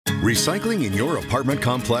Recycling in your apartment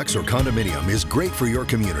complex or condominium is great for your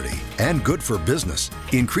community and good for business.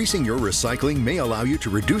 Increasing your recycling may allow you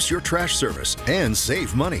to reduce your trash service and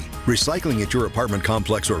save money. Recycling at your apartment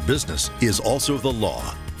complex or business is also the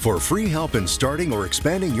law. For free help in starting or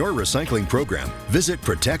expanding your recycling program, visit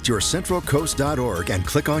protectyourcentralcoast.org and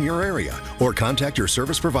click on your area or contact your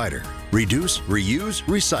service provider. Reduce, reuse,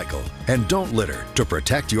 recycle, and don't litter to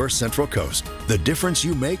protect your Central Coast. The difference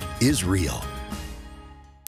you make is real.